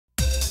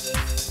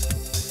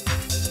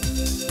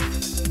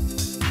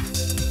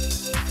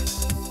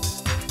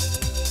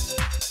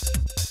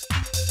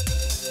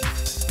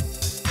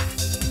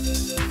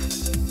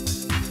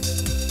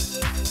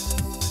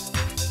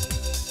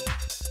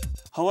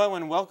Hello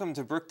and welcome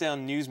to Brookdale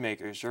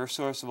Newsmakers, your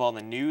source of all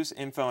the news,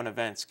 info, and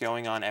events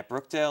going on at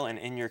Brookdale and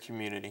in your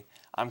community.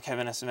 I'm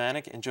Kevin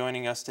Estavanik, and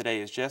joining us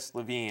today is Jess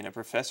Le Vine, a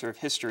professor of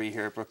history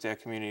here at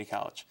Brookdale Community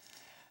College.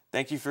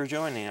 Thank you for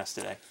joining us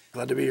today.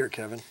 Glad to be here,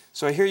 Kevin.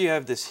 So I hear you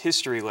have this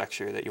history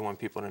lecture that you want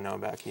people to know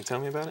about. Can you tell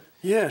me about it?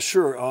 Yeah,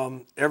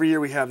 sure. Every year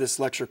we have this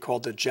lecture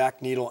called the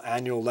Jack Needle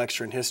Annual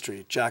Lecture in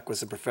History. Jack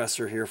was a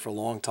professor here for a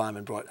long time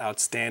and brought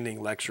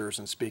outstanding lecturers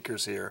and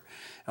speakers here.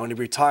 And when he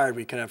retired,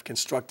 we kind of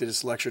constructed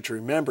this lecture to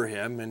remember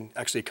him, and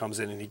actually he comes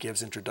in and he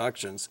gives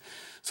introductions.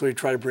 So we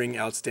try to bring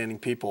outstanding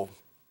people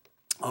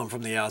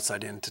from the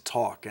outside in to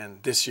talk.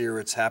 And this year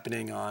it's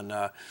happening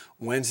on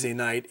Wednesday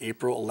night,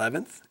 April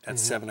 11th at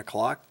 7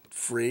 o'clock.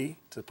 Free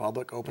to the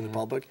public, open to the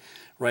public,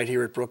 right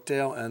here at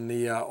Brookdale. And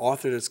the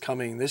author that's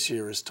coming this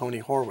year is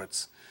Tony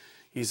Horwitz.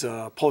 He's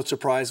a Pulitzer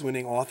Prize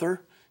winning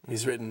author.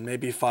 He's written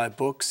maybe 5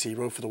 books. He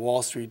wrote for the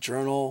Wall Street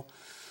Journal.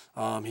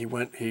 He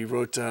wrote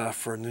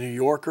for the New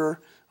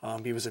Yorker.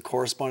 He was a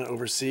correspondent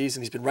overseas,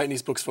 and he's been writing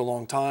these books for a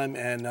long time.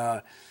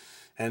 And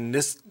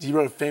he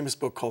wrote a famous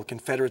book called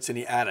Confederates in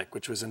the Attic,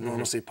 which was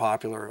enormously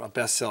popular, a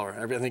bestseller.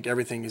 I think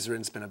everything he's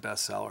written has been a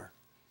bestseller.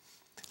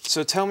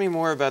 So tell me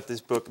more about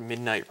this book,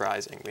 Midnight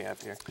Rising, we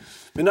have here.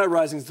 Midnight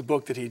Rising is the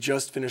book that he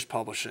just finished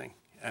publishing,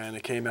 and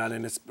it came out,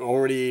 and it's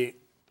already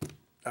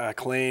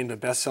acclaimed, a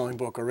best-selling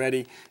book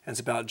already, and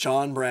it's about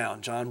John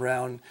Brown. John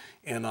Brown,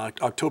 on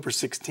October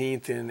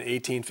 16th in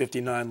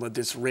 1859, led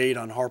this raid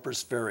on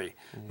Harper's Ferry.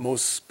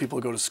 Most people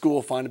who go to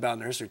school find about it in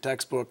their history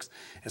textbooks.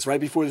 It's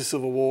right before the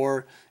Civil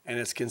War, and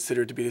it's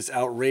considered to be this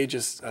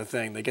outrageous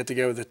thing. They get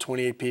together, the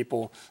 28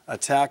 people,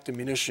 attack the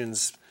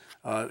munitions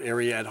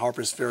area at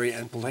Harper's Ferry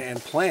and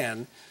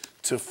plan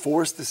to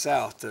force the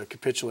South to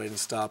capitulate and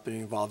stop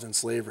being involved in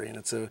slavery. And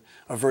it's a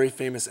very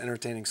famous,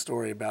 entertaining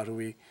story about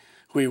who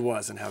he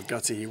was and how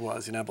gutsy he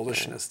was, an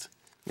abolitionist.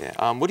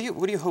 Yeah. What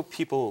do you hope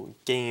people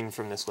gain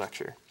from this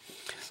lecture?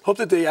 Hope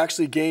that they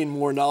actually gain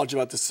more knowledge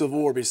about the Civil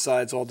War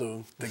besides all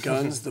the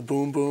guns, the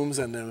boom booms,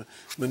 and the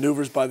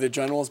maneuvers by the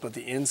generals, but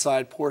the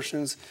inside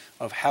portions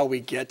of how we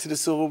get to the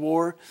Civil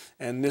War.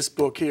 And this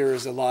book here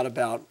is a lot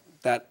about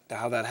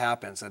how that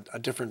happens, a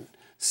different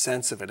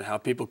sense of it, and how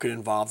people could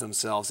involve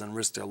themselves and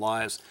risk their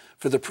lives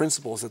for the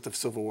principles that the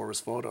Civil War was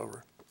fought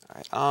over.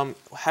 All right.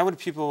 How would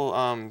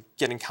people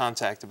get in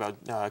contact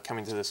about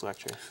coming to this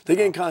lecture? They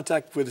get in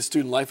contact with the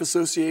Student Life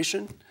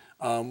Association,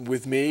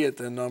 with me at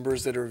the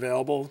numbers that are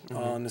available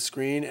on the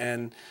screen,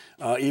 and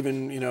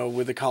even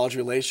with the college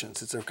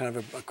relations. It's a kind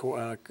of a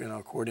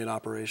coordinated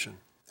operation.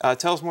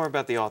 Tell us more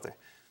about the author.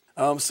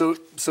 So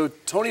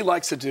Tony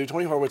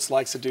Horwitz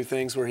likes to do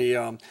things where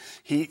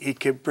he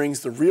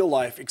brings the real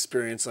life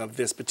experience of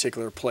this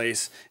particular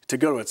place to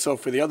go to it. So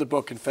for the other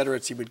book,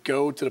 Confederates, he would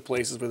go to the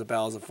places where the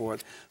battles are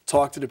fought,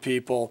 talk to the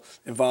people,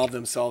 involve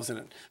themselves in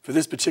it. For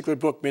this particular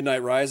book,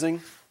 Midnight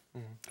Rising,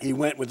 he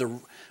went with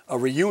a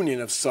reunion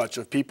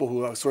of people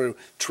who sort of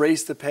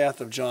traced the path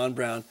of John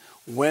Brown,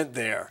 went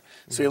there.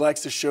 So he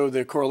likes to show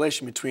the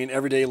correlation between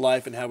everyday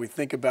life and how we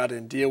think about it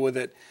and deal with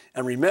it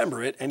and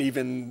remember it, and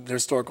even the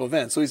historical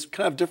events. So he's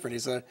kind of different.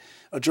 He's a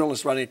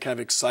journalist writing a kind of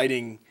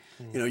exciting,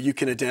 you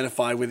can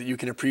identify with it, you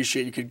can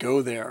appreciate, you could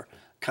go there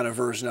kind of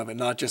version of it,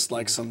 not just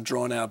like some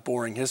drawn out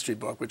boring history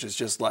book, which is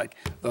just like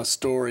the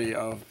story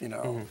of,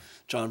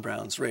 John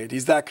Brown's raid.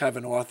 He's that kind of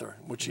an author,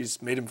 which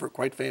he's made him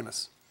quite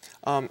famous.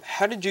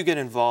 How did you get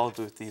involved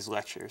with these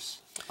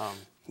lectures?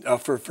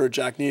 For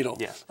Jack Needle?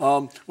 Yeah.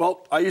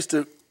 Well, I used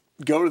to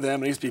go to them,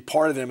 and I used to be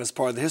part of them as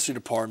part of the history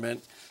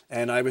department,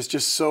 and I was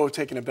just so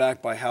taken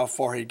aback by how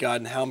far he got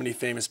and how many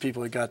famous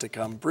people he got to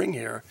come bring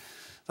here.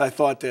 I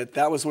thought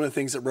that was one of the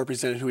things that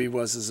represented who he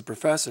was as a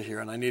professor here,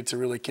 and I needed to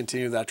really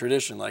continue that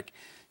tradition. Like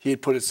he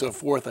had put it so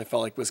forth, I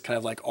felt like it was kind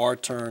of like our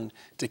turn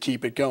to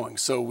keep it going.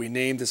 So we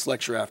named this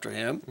lecture after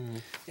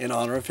him, in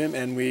honor of him,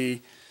 and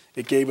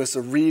it gave us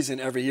a reason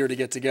every year to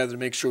get together to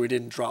make sure we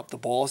didn't drop the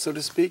ball, so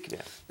to speak.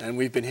 Yeah. And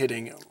we've been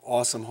hitting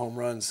awesome home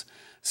runs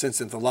since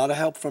then. A lot of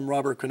help from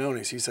Robert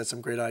Quinones. He's had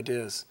some great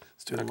ideas,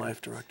 student life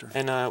director.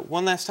 And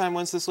one last time,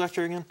 when's this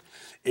lecture again?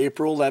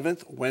 April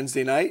 11th,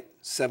 Wednesday night,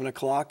 7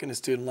 o'clock in the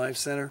Student Life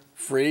Center.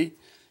 Free.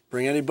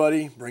 Bring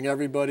anybody, bring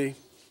everybody.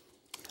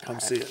 Come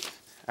see it.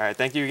 All right,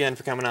 thank you again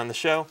for coming on the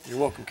show. You're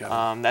welcome,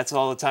 Kevin. That's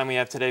all the time we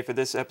have today for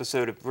this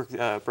episode of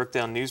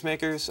Brookdale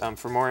Newsmakers.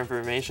 For more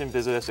information,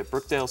 visit us at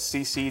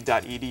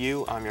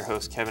brookdalecc.edu. I'm your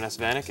host, Kevin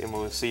Estavanik, and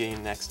we'll see you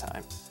next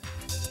time.